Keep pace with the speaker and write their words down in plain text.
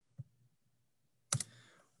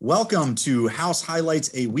Welcome to House Highlights,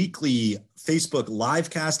 a weekly Facebook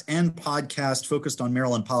livecast and podcast focused on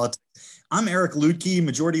Maryland politics. I'm Eric Lutke,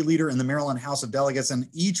 Majority Leader in the Maryland House of Delegates, and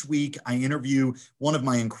each week I interview one of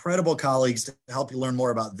my incredible colleagues to help you learn more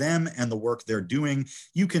about them and the work they're doing.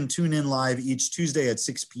 You can tune in live each Tuesday at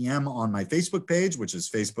 6 p.m. on my Facebook page, which is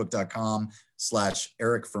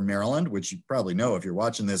facebook.com/Eric for Maryland, which you probably know if you're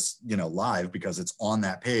watching this, live because it's on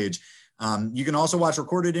that page. You can also watch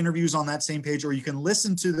recorded interviews on that same page, or you can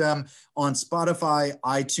listen to them on Spotify,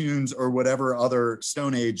 iTunes, or whatever other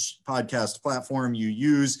Stone Age podcast platform you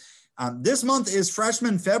use. This month is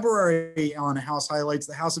Freshman February on House Highlights.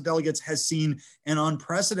 The House of Delegates has seen an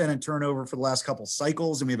unprecedented turnover for the last couple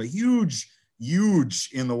cycles, and we have a huge,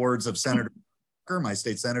 in the words of Senator my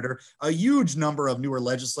state senator, a huge number of newer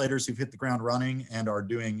legislators who've hit the ground running and are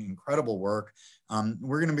doing incredible work.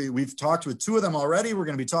 We've talked with two of them already. We're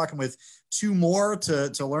going to be talking with two more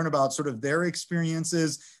to learn about sort of their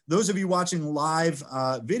experiences. Those of you watching live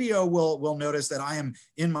video will notice that I am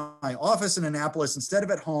in my office in Annapolis instead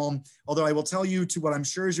of at home, although I will tell you, to what I'm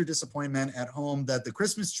sure is your disappointment at home, that the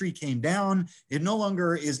Christmas tree came down. It no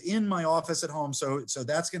longer is in my office at home, so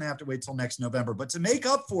that's going to have to wait till next November. But to make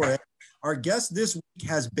up for it, our guest this week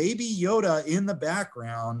has Baby Yoda in the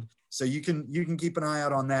background, so you can keep an eye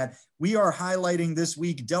out on that. We are highlighting this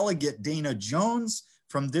week Delegate Dana Jones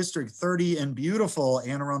from District 30 in beautiful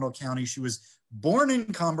Anne Arundel County. She was born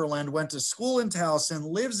in Cumberland, went to school in Towson,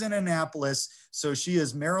 lives in Annapolis, so she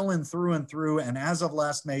is Maryland through and through. And as of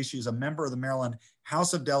last May, she's a member of the Maryland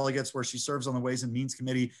House of Delegates, where she serves on the Ways and Means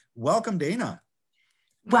Committee. Welcome, Dana.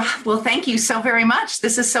 Well, thank you so very much.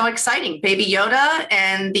 This is so exciting. Baby Yoda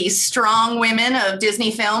and the strong women of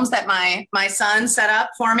Disney films that my son set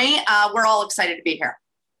up for me. We're all excited to be here.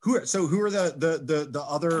 Who are the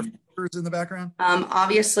other figures in the background?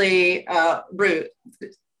 Obviously, Ruth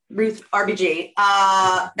RBG.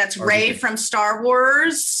 That's RBG. Rey from Star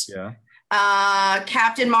Wars. Yeah.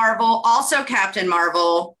 Captain Marvel,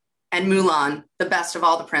 and Mulan, the best of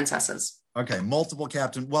all the princesses. Okay, multiple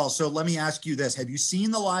captain. Well, so let me ask you this. Have you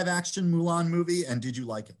seen the live action Mulan movie, and did you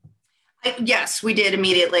like it? Yes, we did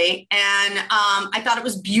immediately. And I thought it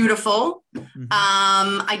was beautiful. Mm-hmm.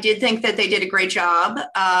 I did think that they did a great job.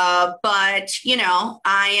 But,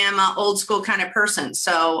 I am an old school kind of person.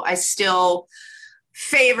 So I still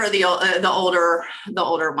favor the older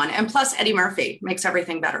one. And plus Eddie Murphy makes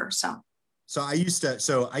everything better. So I used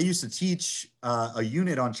to teach a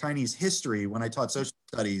unit on Chinese history when I taught social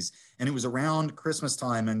studies, and it was around Christmas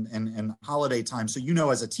time and holiday time. So,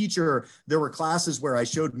 as a teacher, there were classes where I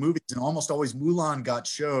showed movies, and almost always Mulan got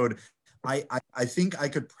showed. I think I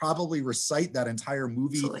could probably recite that entire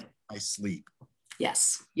movie Absolutely. In my sleep.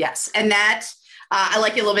 Yes. And that, I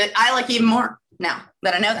like it a little bit. I like it even more now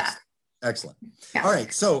that I know that. Excellent. Yeah. All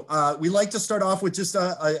right. So we like to start off with just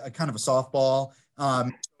a kind of a softball.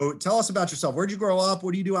 So tell us about yourself. Where'd you grow up?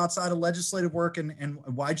 What do you do outside of legislative work? And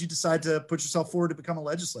why'd you decide to put yourself forward to become a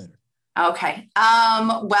legislator? Okay.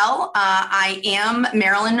 I am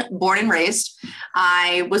Maryland born and raised.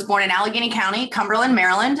 I was born in Allegheny County, Cumberland,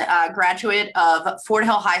 Maryland, graduate of Fort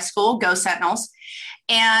Hill High School, go Sentinels.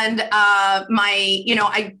 And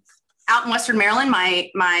out in Western Maryland,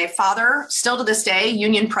 my father, still to this day,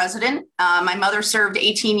 union president. My mother served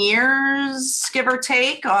 18 years, give or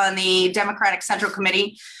take, on the Democratic Central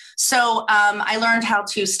Committee. So I learned how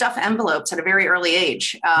to stuff envelopes at a very early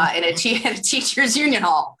age in a teacher's union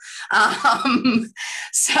hall. And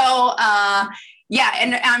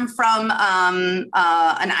I'm from an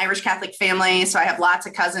Irish Catholic family, so I have lots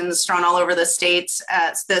of cousins strewn all over the state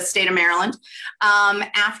of Maryland.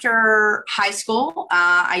 After high school,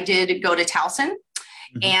 I did go to Towson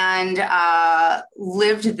and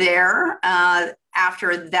lived there.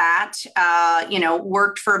 After that,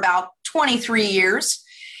 worked for about 23 years.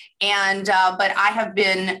 But I have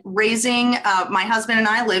been raising, my husband and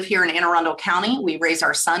I live here in Anne Arundel County. We raise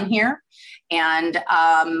our son here. And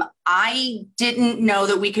I didn't know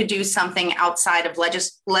that we could do something outside of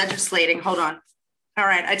legislating. Hold on. All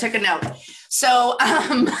right. I took a note. So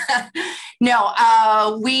I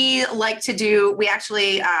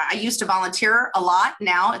used to volunteer a lot.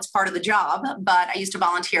 Now it's part of the job, but I used to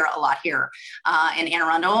volunteer a lot here in Anne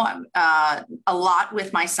Arundel, a lot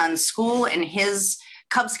with my son's school and his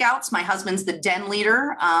Cub Scouts. My husband's the den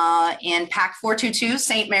leader in Pack 422,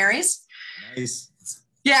 St. Mary's. Nice.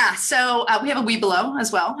 Yeah, so we have a Webelow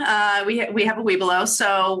as well. We have a Webelow,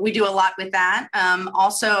 so we do a lot with that.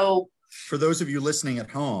 Also, for those of you listening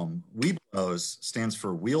at home, Webelows stands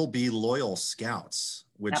for We'll Be Loyal Scouts.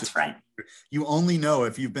 which That's right. You only know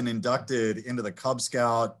if you've been inducted into the Cub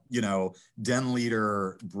Scout, den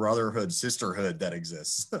leader, brotherhood, sisterhood that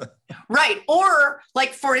exists. Right. Or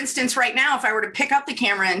like, for instance, right now, if I were to pick up the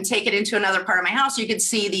camera and take it into another part of my house, you could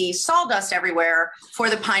see the sawdust everywhere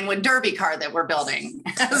for the Pinewood Derby car that we're building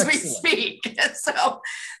as we speak. So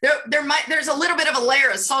there's a little bit of a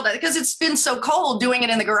layer of sawdust because it's been so cold. Doing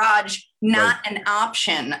it in the garage, not an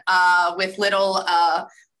option with little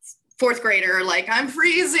fourth grader, like, I'm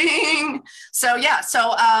freezing. So yeah,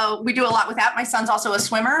 we do a lot with that. My son's also a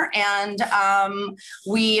swimmer, and that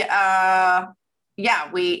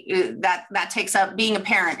takes up, being a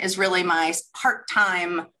parent is really my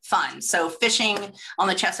part-time fun. So fishing on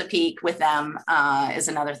the Chesapeake with them is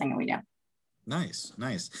another thing that we do. Nice.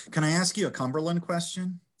 Can I ask you a Cumberland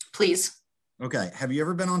question? Please. Okay. Have you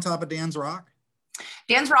ever been on top of Dan's Rock?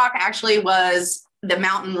 Dan's Rock actually was the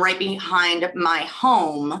mountain right behind my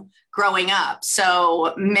home growing up.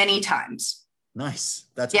 So many times. Nice.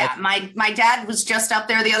 My dad was just up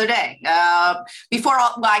there the other day.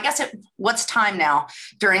 What's time now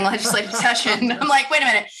during legislative session? I'm like, wait a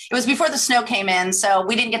minute. It was before the snow came in. So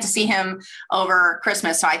we didn't get to see him over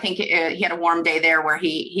Christmas. So I think he had a warm day there where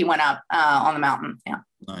he went up on the mountain. Yeah.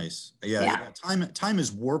 Nice. Yeah. Time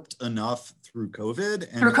is warped enough through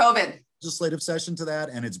COVID. Legislative session to that.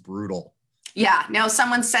 And it's brutal. Yeah. No,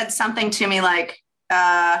 someone said something to me like,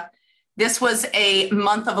 this was a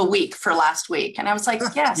month of a week for last week. And I was like,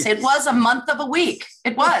 yes, It was a month of a week.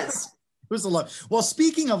 It was. It was a lot. Well,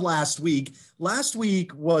 speaking of last week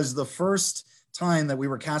was the first time that we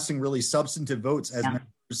were casting really substantive votes as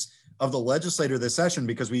members of the legislature this session,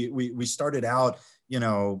 because we started out,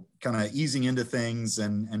 kind of easing into things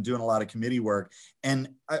and doing a lot of committee work. And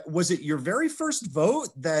was it your very first vote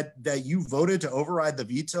that you voted to override the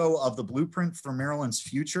veto of the blueprint for Maryland's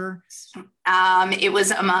future? It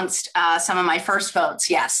was amongst some of my first votes,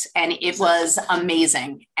 yes. And it was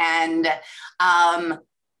amazing. And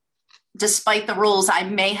despite the rules, I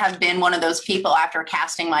may have been one of those people after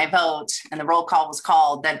casting my vote and the roll call was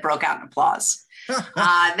called that broke out in applause.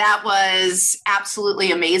 That was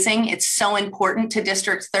absolutely amazing. It's so important to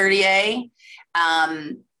District 30A.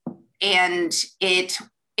 And it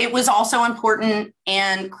was also important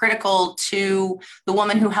and critical to the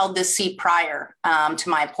woman who held this seat prior to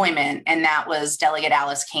my appointment. And that was Delegate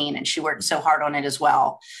Alice Kane. And she worked so hard on it as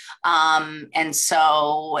well. And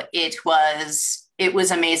so it was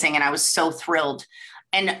amazing. And I was so thrilled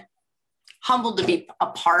and humbled to be a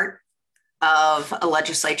part of a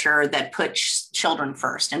legislature that puts children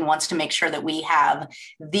first and wants to make sure that we have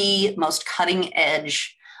the most cutting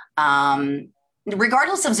edge,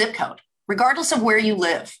 regardless of zip code, regardless of where you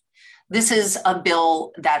live. This is a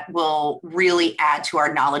bill that will really add to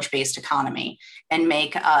our knowledge-based economy and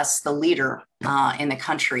make us the leader in the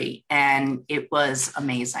country. And it was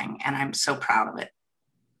amazing. And I'm so proud of it.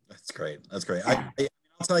 That's great. Yeah.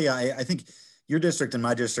 I'll tell you, I think your district and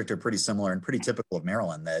my district are pretty similar and pretty typical of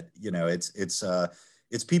Maryland, that,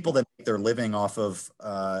 it's people that make their living off of,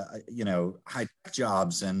 high tech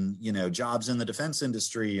jobs and, jobs in the defense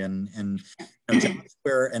industry and jobs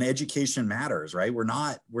where an education matters, right? We're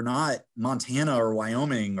not Montana or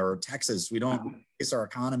Wyoming or Texas. We don't base our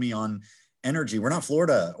economy on energy. We're not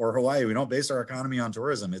Florida or Hawaii. We don't base our economy on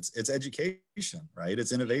tourism. It's education, right?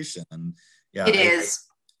 It's innovation. And yeah, it is.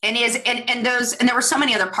 And there were so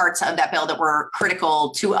many other parts of that bill that were critical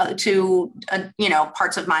to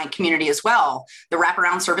parts of my community as well. The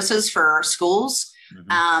wraparound services for schools,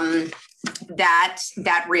 that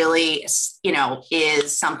really,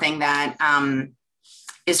 is something that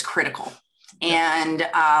is critical and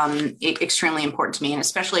extremely important to me, and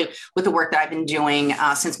especially with the work that I've been doing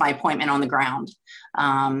since my appointment on the ground.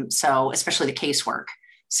 So especially the casework.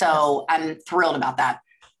 So I'm thrilled about that.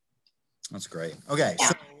 That's great. Okay. Yeah.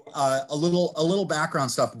 So a little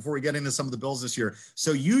background stuff before we get into some of the bills this year.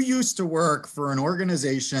 So you used to work for an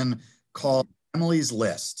organization called Emily's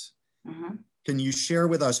List. Mm-hmm. Can you share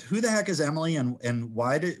with us who the heck is Emily and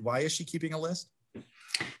why is she keeping a list?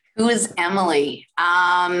 Who is Emily?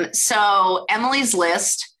 So Emily's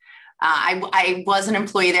List, I was an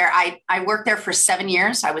employee there. I worked there for 7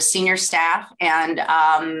 years. I was senior staff, and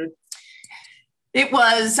it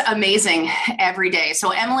was amazing every day.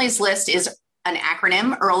 So Emily's List is an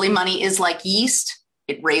acronym. Early money is like yeast.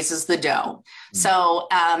 It raises the dough. Mm-hmm. So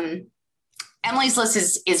Emily's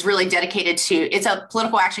List is really dedicated to, it's a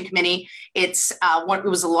political action committee. It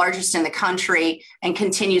was the largest in the country and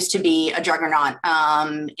continues to be a juggernaut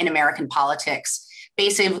in American politics.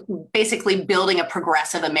 basically building a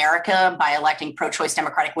progressive America by electing pro-choice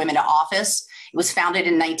Democratic women to office. It was founded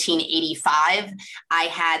in 1985. I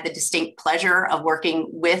had the distinct pleasure of working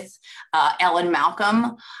with Ellen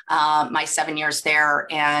Malcolm, my 7 years there,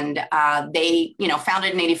 and they,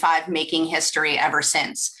 founded in 85, making history ever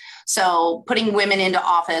since. So putting women into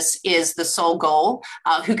office is the sole goal,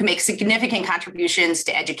 who can make significant contributions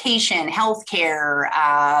to education, healthcare,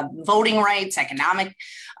 voting rights, economic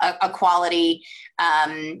equality,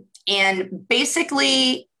 and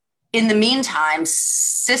basically, in the meantime,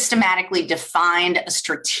 systematically defined a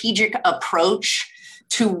strategic approach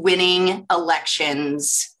to winning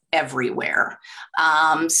elections everywhere.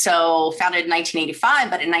 So founded in 1985,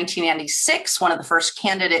 but in 1996, one of the first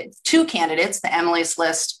two candidates, the Emily's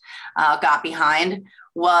List got behind,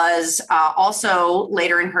 was also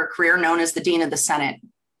later in her career known as the Dean of the Senate,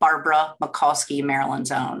 Barbara Mikulski,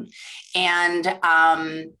 Maryland's own. And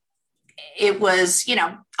it was,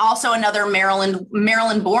 also another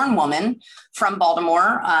Maryland-born woman from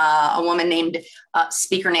Baltimore, a woman named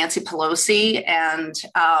Speaker Nancy Pelosi, and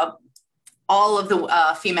all of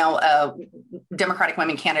the female Democratic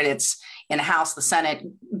women candidates in the House, the Senate,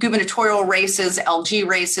 gubernatorial races, LG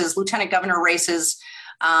races, lieutenant governor races,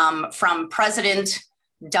 from president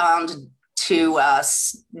down to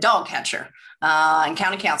dog catcher. And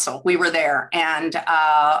county council, we were there, and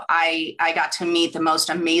I got to meet the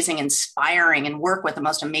most amazing, inspiring, and work with the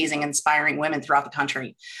most amazing, inspiring women throughout the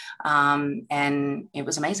country, and it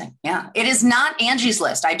was amazing. Yeah, it is not Angie's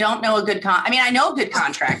List. I don't know a good I know good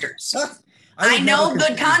contractors. I know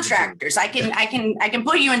good contractors. I can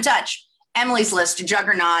put you in touch. Emily's List, a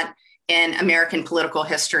juggernaut in American political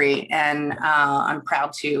history, and I'm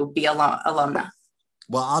proud to be alumna.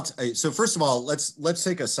 Well, so first of all, let's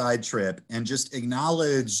take a side trip and just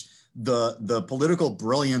acknowledge the political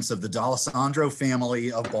brilliance of the D'Alessandro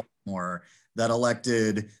family of Baltimore that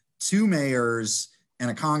elected 2 mayors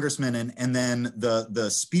and a congressman, and then the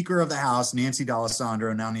Speaker of the House, Nancy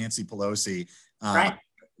D'Alessandro, now Nancy Pelosi. Right.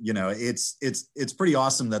 It's pretty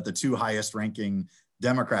awesome that the 2 highest ranking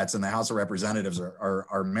Democrats in the House of Representatives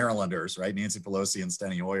are Marylanders, right? Nancy Pelosi and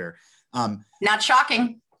Steny Hoyer. Not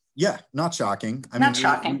shocking. Yeah, not shocking. Not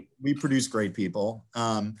shocking. We produce great people.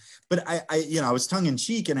 But I was tongue in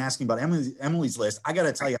cheek and asking about Emily's List. I got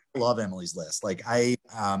to tell you, I love Emily's List. Like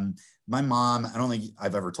my mom, I don't think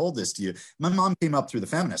I've ever told this to you. My mom came up through the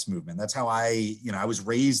feminist movement. That's how I was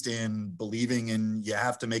raised in believing in you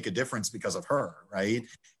have to make a difference because of her, right?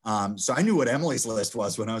 So I knew what Emily's List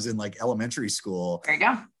was when I was in like elementary school. There you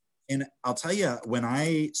go. And I'll tell you, when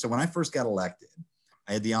I first got elected,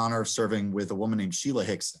 I had the honor of serving with a woman named Sheila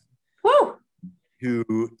Hickson, woo, who,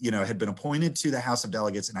 had been appointed to the House of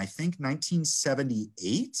Delegates in, I think,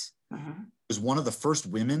 1978, was one of the first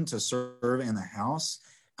women to serve in the House.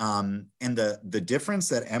 And the difference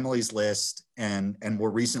that Emily's List and more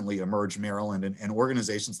recently Emerge Maryland and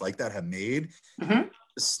organizations like that have made,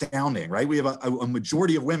 astounding, right? We have a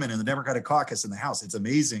majority of women in the Democratic caucus in the House. It's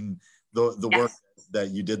amazing the work that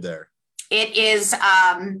you did there. It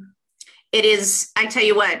is, I tell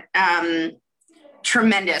you what,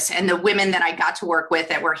 tremendous. And the women that I got to work with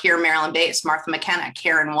that were here Maryland based, Martha McKenna,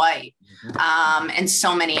 Karen White, and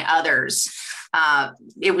so many others.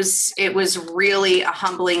 It was really a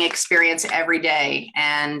humbling experience every day.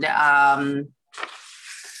 And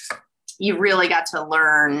you really got to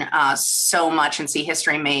learn so much and see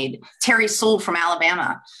history made. Terry Sewell from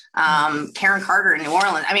Alabama, Karen Carter in New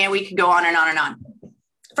Orleans. I mean, we could go on and on and on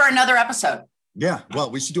for another episode. Yeah, well,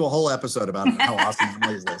 we should do a whole episode about how awesome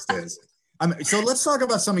Emily's List is. So let's talk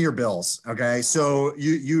about some of your bills. Okay, so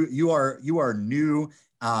you are new.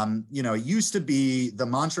 It used to be the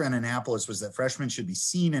mantra in Annapolis was that freshmen should be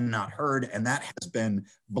seen and not heard, and that has been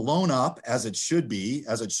blown up as it should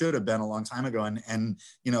have been a long time ago. And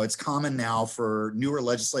it's common now for newer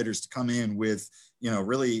legislators to come in with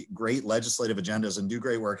really great legislative agendas and do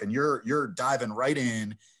great work. And you're diving right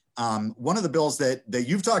in. One of the bills that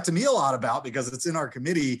you've talked to me a lot about, because it's in our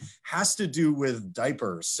committee, has to do with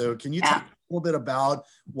diapers. So can you talk a little bit about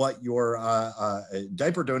what your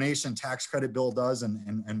diaper donation tax credit bill does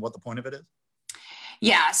and what the point of it is?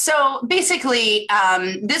 Yeah, so basically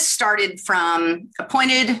this started from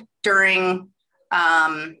appointed during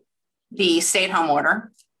the stay-at-home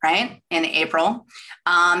order, right, in April,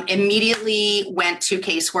 immediately went to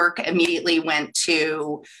casework, immediately went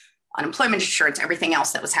to unemployment insurance, everything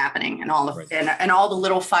else that was happening, and all of and all the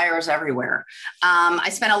little fires everywhere. I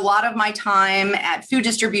spent a lot of my time at food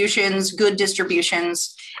distributions, good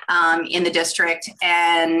distributions in the district,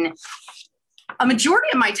 and a majority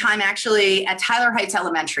of my time actually at Tyler Heights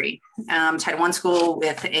Elementary, Title I school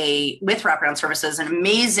with wraparound services, an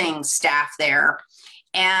amazing staff there.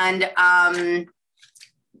 And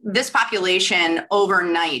this population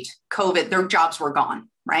overnight, COVID, their jobs were gone,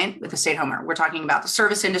 right? With the stay-at-home order. We're talking about the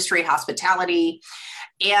service industry, hospitality,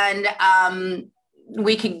 and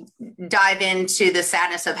we could dive into the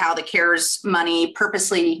sadness of how the CARES money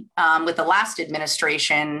purposely, with the last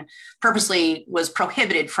administration, purposely was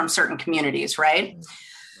prohibited from certain communities, right?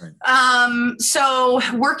 Right. So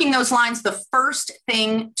working those lines, the first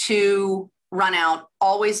thing to run out,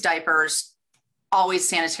 always diapers, always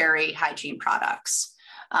sanitary hygiene products.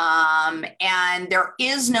 And there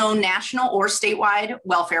is no national or statewide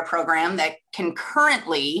welfare program that can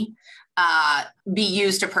currently be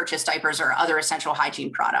used to purchase diapers or other essential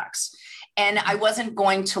hygiene products. And I wasn't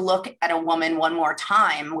going to look at a woman one more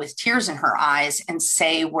time with tears in her eyes and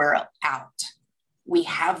say, we're out. We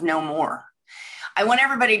have no more. I want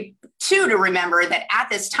everybody to remember that at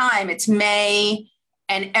this time, it's May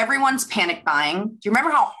and everyone's panic buying. Do you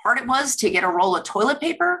remember how hard it was to get a roll of toilet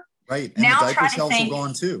paper? Right. And now the diaper shelves are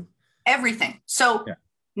gone too. Everything. So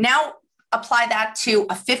now apply that to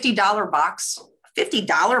a $50 box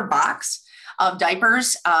of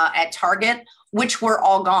diapers at Target, which were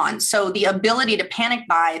all gone. So the ability to panic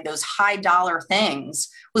buy those high dollar things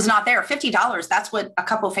was not there. $50, that's what a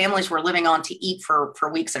couple of families were living on to eat for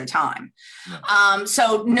weeks at a time. Yeah.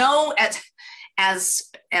 So no, as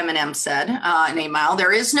Eminem said in 8 Mile,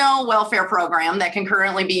 there is no welfare program that can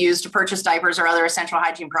currently be used to purchase diapers or other essential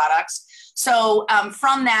hygiene products. So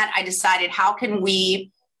from that, I decided, how can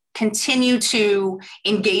we continue to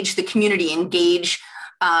engage the community, engage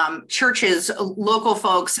churches, local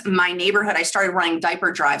folks, my neighborhood. I started running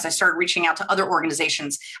diaper drives. I started reaching out to other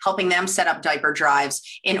organizations, helping them set up diaper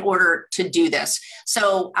drives in order to do this.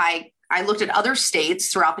 So I looked at other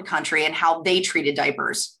states throughout the country and how they treated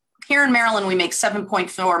diapers. Here in Maryland, we make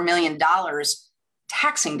 $7.4 million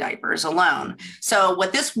taxing diapers alone. So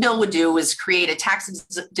what this bill would do is create a tax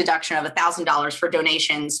deduction of $1,000 for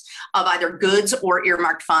donations of either goods or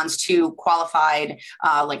earmarked funds to qualified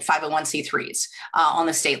like 501c3s on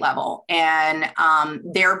the state level. And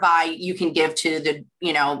thereby you can give to the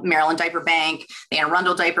Maryland Diaper Bank, the Anne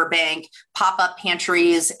Arundel Diaper Bank, pop-up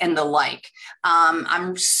pantries, and the like.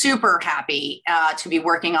 I'm super happy to be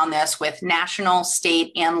working on this with national,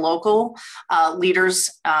 state, and local leaders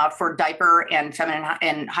for diaper and feminine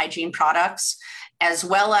and hygiene products, as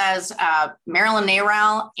well as Maryland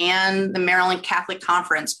NARAL and the Maryland Catholic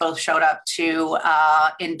Conference both showed up to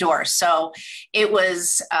endorse. So it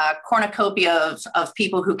was a cornucopia of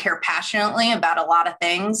people who care passionately about a lot of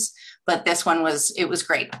things, but this one was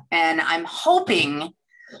great. And I'm hoping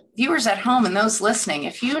viewers at home and those listening,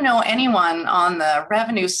 if you know anyone on the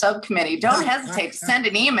revenue subcommittee, don't hesitate to send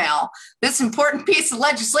an email. This important piece of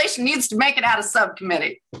legislation needs to make it out of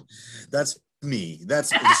subcommittee. That's me.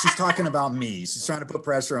 She's talking about me. She's trying to put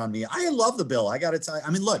pressure on me. I love the bill. I got to tell you.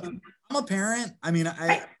 I mean, look, I'm a parent. I mean,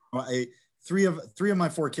 three of my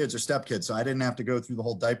 4 kids are stepkids, so I didn't have to go through the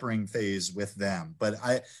whole diapering phase with them. But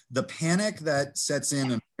the panic that sets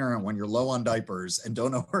in a parent when you're low on diapers and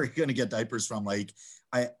don't know where you're going to get diapers from, like,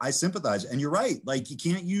 I sympathize. And you're right. Like, you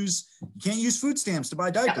can't use food stamps to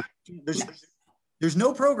buy diapers. There's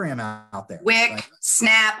no program out there. WIC, right?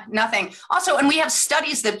 SNAP, nothing. Also, and we have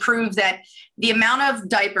studies that prove that the amount of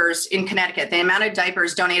diapers in Connecticut, the amount of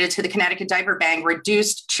diapers donated to the Connecticut Diaper Bank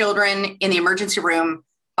reduced children in the emergency room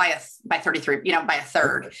by 33, by a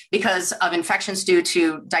third because of infections due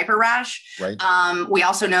to diaper rash. Right. We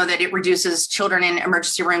also know that it reduces children in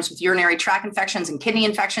emergency rooms with urinary tract infections and kidney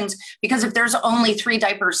infections, because if there's only 3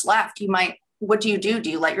 diapers left, what do? Do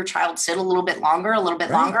you let your child sit a little bit longer?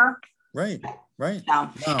 Right. Right. No.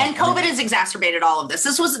 And COVID has exacerbated all of this.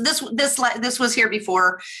 This was here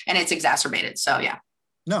before, and it's exacerbated. So yeah.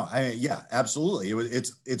 No, absolutely.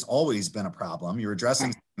 It's always been a problem. You're addressing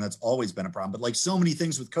something that's always been a problem, but like so many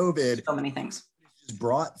things with COVID, just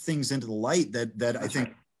brought things into the light that I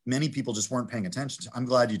think many people just weren't paying attention to. I'm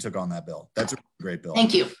glad you took on that bill. That's a great bill.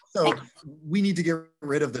 Thank you. So we need to get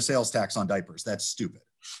rid of the sales tax on diapers. That's stupid.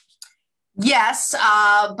 Yes,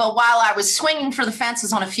 but while I was swinging for the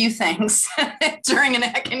fences on a few things during an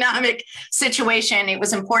economic situation, it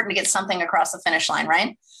was important to get something across the finish line,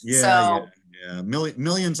 right? Yeah.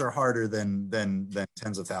 Millions are harder than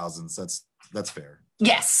tens of thousands. That's fair.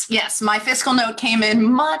 Yes. My fiscal note came in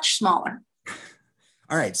much smaller.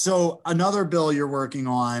 All right. So another bill you're working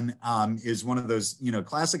on is one of those,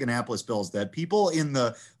 classic Annapolis bills that people in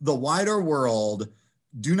the wider world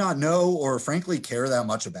do not know or frankly care that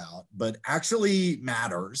much about, but actually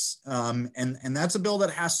matters. And that's a bill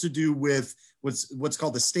that has to do with what's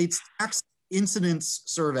called the state's tax incidence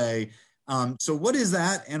survey. So what is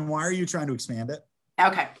that and why are you trying to expand it?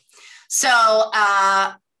 Okay. So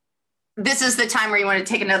This is the time where you want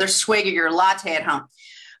to take another swig of your latte at home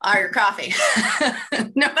or your coffee.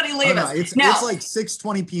 Nobody leave us. It's like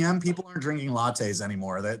 6:20 p.m. People aren't drinking lattes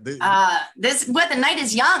anymore. The night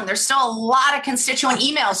is young. There's still a lot of constituent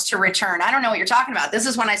emails to return. I don't know what you're talking about. This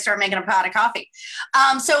is when I start making a pot of coffee.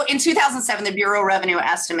 So in 2007, the Bureau of Revenue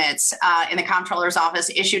Estimates in the Comptroller's Office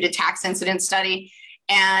issued a tax incident study.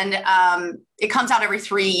 And it comes out every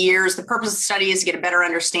 3 years. The purpose of the study is to get a better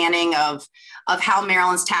understanding of how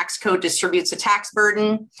Maryland's tax code distributes the tax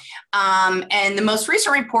burden. And the most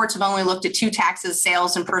recent reports have only looked at two taxes,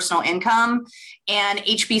 sales and personal income. And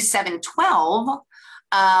HB 712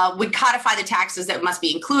 would codify the taxes that must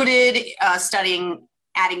be included,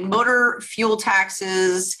 adding motor fuel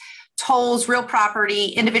taxes, tolls, real property,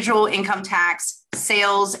 individual income tax,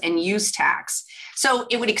 sales, and use tax. So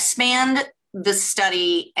it would expand the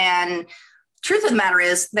study. And truth of the matter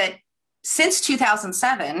is that since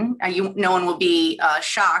 2007, no one will be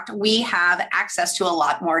shocked, we have access to a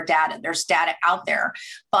lot more data. There's data out there.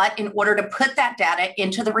 But in order to put that data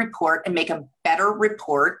into the report and make a better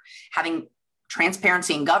report, having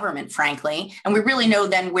transparency in government, frankly, and we really know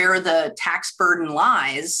then where the tax burden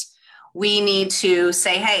lies, we need to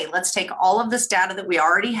say, hey, let's take all of this data that we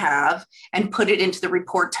already have and put it into the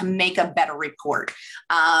report to make a better report.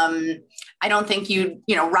 I don't think you'd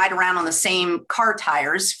ride around on the same car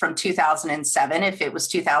tires from 2007 if it was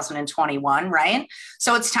 2021, right?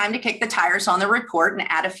 So it's time to kick the tires on the report and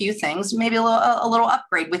add a few things, maybe a little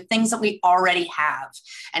upgrade with things that we already have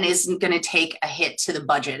and isn't going to take a hit to the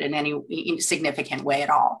budget in any significant way at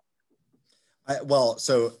all. Well,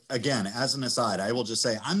 so again, as an aside, I will just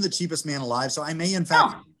say I'm the cheapest man alive. So I may, in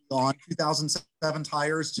fact, be on 2007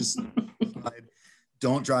 tires. Just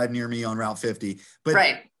don't drive near me on Route 50. But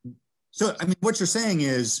right. So, I mean, what you're saying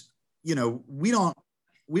is, we don't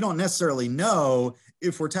necessarily know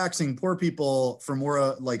if we're taxing poor people for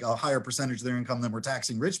more like a higher percentage of their income than we're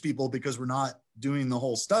taxing rich people because we're not doing the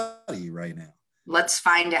whole study right now. Let's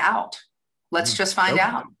find out. Let's just find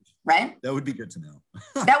out. Right. That would be good to know.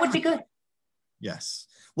 That would be good. Yes.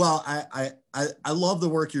 Well, I love the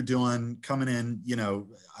work you're doing coming in,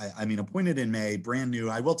 I mean, appointed in May, brand new.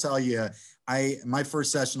 I will tell you, my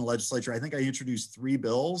first session of legislature, I think I introduced 3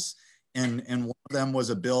 bills and one of them was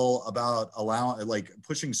a bill about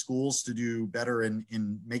pushing schools to do better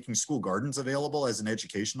in making school gardens available as an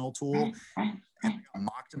educational tool. And I got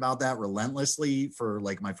mocked about that relentlessly for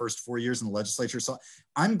like my first 4 years in the legislature. So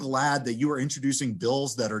I'm glad that you are introducing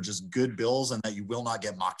bills that are just good bills and that you will not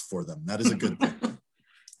get mocked for them. That is a good thing.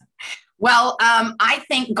 Well, I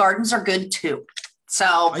think gardens are good too.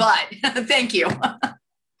 So, but thank you.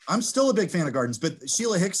 I'm still a big fan of gardens, but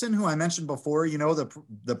Sheila Hickson, who I mentioned before,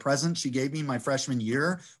 the present she gave me my freshman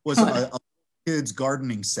year was a kid's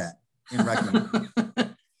gardening set in recognition.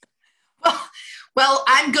 Well,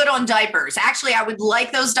 I'm good on diapers. Actually, I would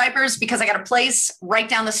like those diapers because I got a place right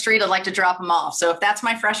down the street. I'd like to drop them off. So if that's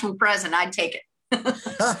my freshman present, I'd take it.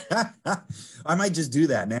 I might just do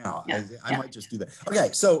that now. Yeah, I might just do that. Okay,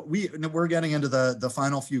 so we're getting into the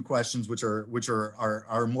final few questions, which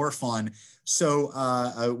are more fun.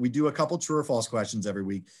 So we do a couple true or false questions every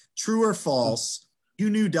week. True or false? You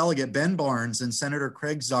knew Delegate Ben Barnes and Senator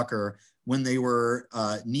Craig Zucker when they were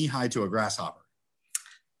knee high to a grasshopper.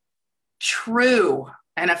 True,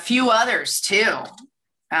 and a few others too.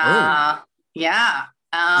 Yeah.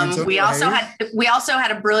 We also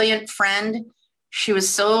had a brilliant friend. She was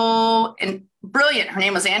so brilliant. Her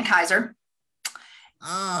name was Ann Kaiser.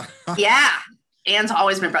 Yeah, Ann's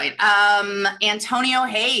always been brilliant. Antonio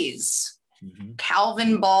Hayes,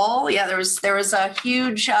 Calvin Ball. Yeah, there was a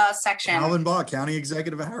huge section. Calvin Ball, County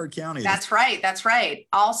Executive of Howard County. That's right.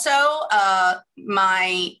 Also,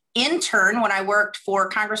 my intern when I worked for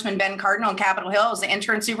Congressman Ben Cardin on Capitol Hill, I was the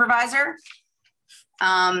intern supervisor.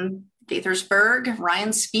 Gaithersburg,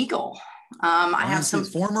 Ryan Spiegel. I have some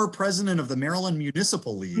former president of the Maryland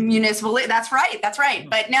Municipal League. That's right.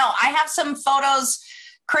 But no, I have some photos.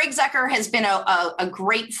 Craig Zucker has been a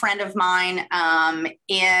great friend of mine.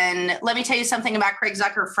 And let me tell you something about Craig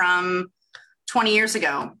Zucker from 20 years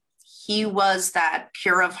ago. He was that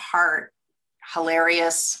pure of heart,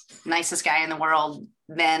 hilarious, nicest guy in the world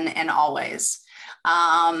then and always.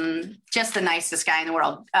 Just the nicest guy in the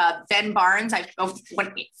world. Ben Barnes,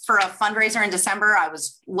 for a fundraiser in December, I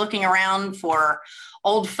was looking around for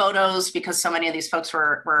old photos because so many of these folks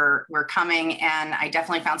were coming, and I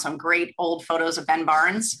definitely found some great old photos of Ben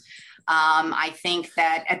Barnes. I think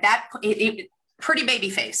that at that point, pretty baby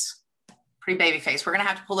face. We're going to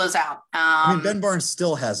have to pull those out. I mean, Ben Barnes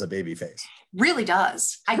still has a baby face. Really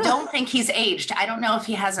does. I don't think he's aged. I don't know if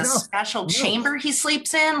he has a special chamber he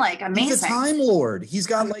sleeps in. Like, amazing. He's a Time Lord. He's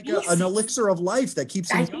got like an elixir of life that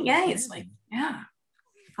keeps him. It's like,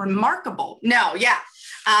 remarkable. No,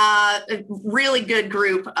 a really good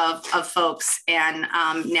group of folks. And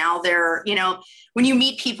now they're, when you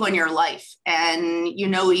meet people in your life and,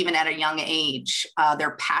 even at a young age,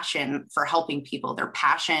 their passion for helping people, their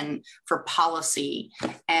passion for policy,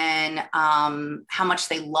 and how much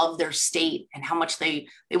they love their state and how much they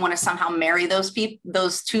want to somehow marry those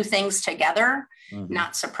two things together. Mm-hmm.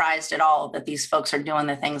 Not surprised at all that these folks are doing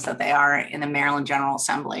the things that they are in the Maryland General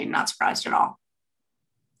Assembly. Not surprised at all.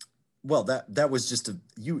 Well, that was just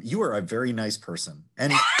you are a very nice person,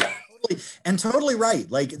 and totally right.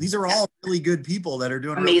 Like, these are all really good people that are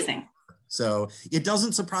doing amazing. Really, so it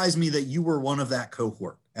doesn't surprise me that you were one of that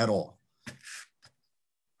cohort at all.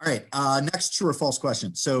 All right, next true or false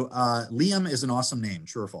question. So Liam is an awesome name.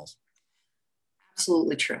 True or false?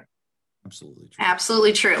 Absolutely true. Absolutely true.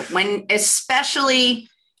 Absolutely true. Especially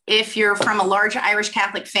if you're from a large Irish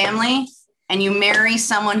Catholic family and you marry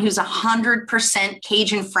someone who's 100%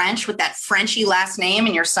 Cajun French with that Frenchy last name,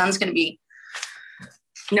 and your son's going to be,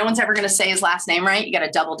 no one's ever going to say his last name right. You got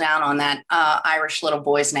to double down on that Irish little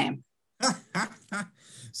boy's name.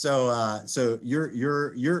 So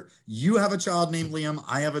you have a child named Liam.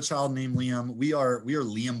 I have a child named Liam. We are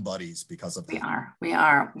Liam buddies because of that. We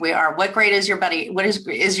are. What grade is your buddy? What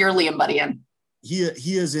is your Liam buddy in? He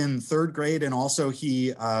is in 3rd grade, and also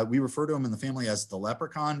we refer to him in the family as the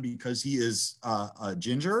leprechaun because he is a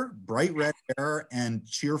ginger, bright red hair, and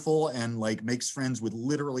cheerful, and like makes friends with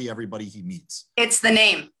literally everybody he meets. It's the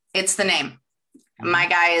name. Mm-hmm. My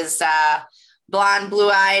guy is blonde,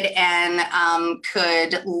 blue-eyed, and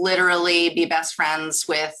could literally be best friends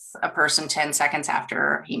with a person 10 seconds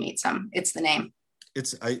after he meets them. It's the name.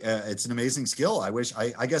 It's an amazing skill.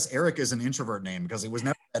 I guess Eric is an introvert name because it was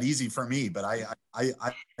never that easy for me, but I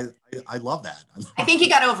love that. I think you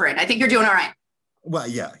got over it. I think you're doing all right. Well,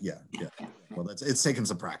 yeah. Well, it's taken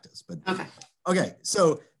some practice, but okay.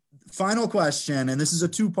 So final question, and this is a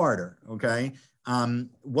 2-parter. Okay.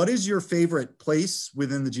 What is your favorite place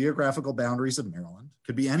within the geographical boundaries of Maryland?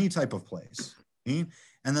 Could be any type of place. Okay?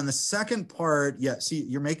 And then the second part, see,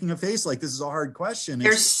 you're making a face like this is a hard question.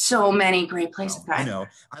 There's so many great places. I know.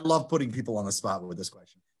 I love putting people on the spot with this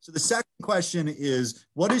question. So the second question is,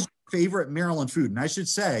 what is your favorite Maryland food? And I should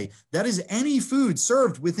say that is any food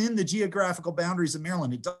served within the geographical boundaries of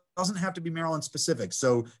Maryland. It doesn't have to be Maryland specific.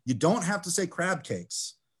 So you don't have to say crab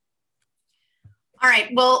cakes. All right.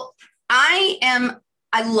 Well,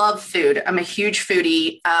 I love food. I'm a huge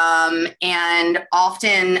foodie, and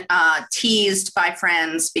often teased by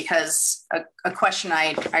friends because a question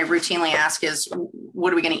I routinely ask is,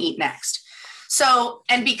 what are we going to eat next? So,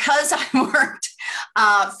 and because I worked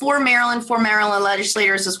for Maryland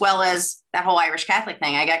legislators, as well as that whole Irish Catholic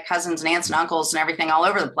thing, I got cousins and aunts and uncles and everything all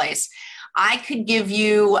over the place. I could give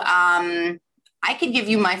you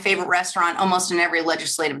my favorite restaurant almost in every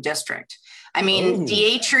legislative district. I mean,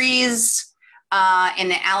 Dietri's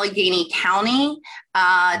in Allegheny County,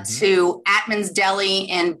 to Atman's Deli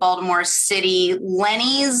in Baltimore City,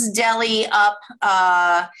 Lenny's Deli up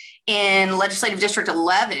in Legislative District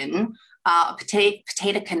 11,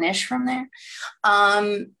 potato knish from there.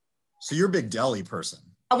 So you're a big deli person.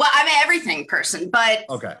 Well, I'm an everything person, but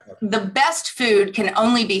the best food can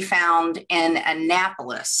only be found in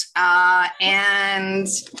Annapolis. And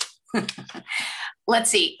let's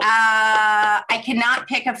see. I cannot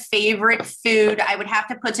pick a favorite food. I would have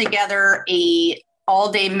to put together a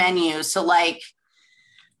all-day menu. So like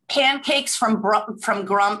pancakes from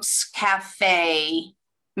Grump's Cafe,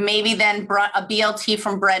 maybe then a BLT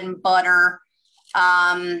from Bread and Butter,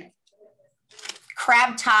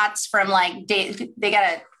 crab tots from like, they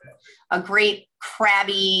got a great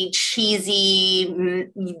crabby, cheesy,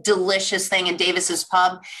 delicious thing in Davis's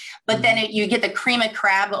Pub. But then you get the cream of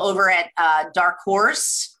crab over at Dark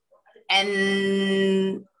Horse.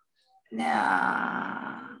 And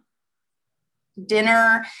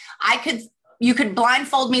dinner, you could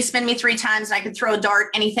blindfold me, spin me 3 times, and I could throw a dart,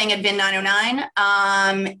 anything at Vin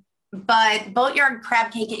 909. But Boatyard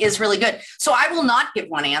crab cake is really good. So I will not give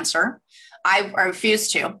one answer. I refuse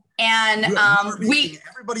to. And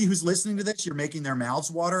everybody who's listening to this, you're making their mouths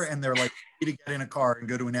water, and they're like, to get in a car and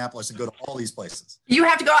go to Annapolis and go to all these places. You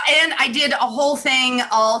have to go. And I did a whole thing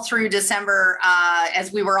all through December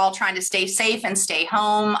as we were all trying to stay safe and stay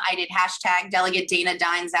home. I did hashtag Delegate Dana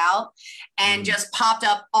Dines Out and just popped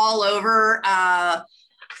up all over.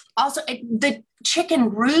 Also, the chicken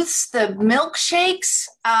Ruths, the milkshakes.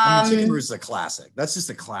 Chicken Ruths is a classic. That's just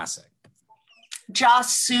a classic.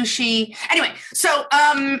 Joss Sushi. Anyway,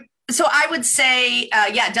 So I would say,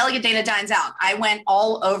 yeah, Delegate Dana dines out. I went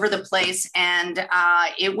all over the place, and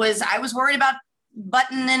I was worried about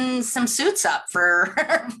buttoning some suits up for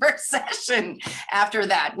for session. After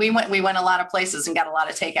that, we went a lot of places and got a lot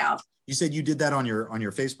of takeout. You said you did that on your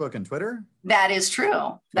Facebook and Twitter? That is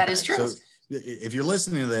true. That is true. So if you're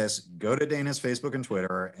listening to this, go to Dana's Facebook and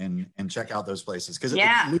Twitter and check out those places, because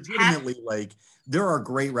legitimately, like, there are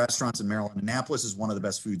great restaurants in Maryland. Annapolis is one of the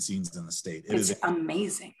best food scenes in the state. It's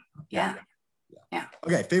amazing. Yeah.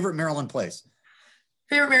 Okay, favorite Maryland place.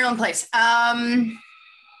 Favorite Maryland place.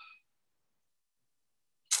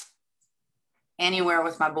 Anywhere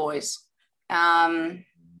with my boys. That's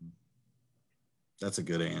a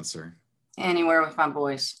good answer. Anywhere with my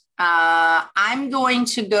boys. I'm going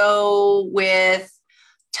to go with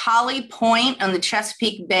Tolly Point on the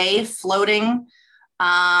Chesapeake Bay, floating,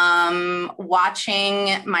 watching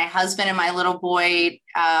my husband and my little boy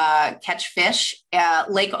catch fish.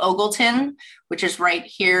 Lake Ogleton, which is right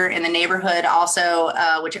here in the neighborhood, also,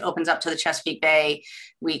 which opens up to the Chesapeake Bay.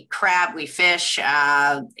 We crab, we fish,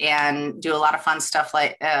 and do a lot of fun stuff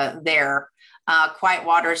like there. Quiet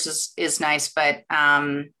Waters is nice, but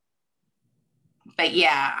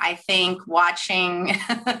yeah, I think watching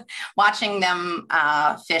them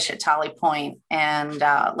fish at Tolly Point and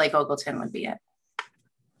Lake Ogleton would be it.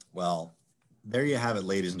 Well, there you have it,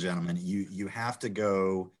 ladies and gentlemen. You have to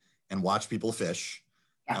go and watch people fish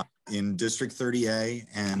in District 30A,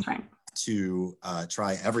 and to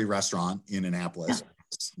try every restaurant in Annapolis.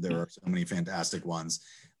 There are so many fantastic ones.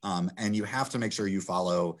 And you have to make sure you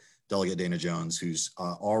follow Delegate Dana Jones, who's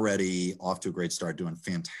already off to a great start, doing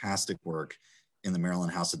fantastic work in the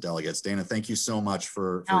Maryland House of Delegates. Dana, thank you so much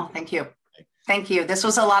for thank you. Thank you. This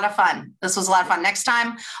was a lot of fun. Next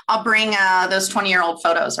time, I'll bring those 20-year-old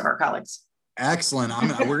photos of our colleagues. Excellent.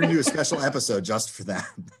 We're going to do a special episode just for that.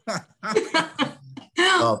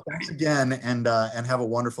 Well, thanks again, and have a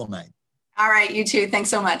wonderful night. All right, you too. Thanks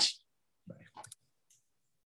so much.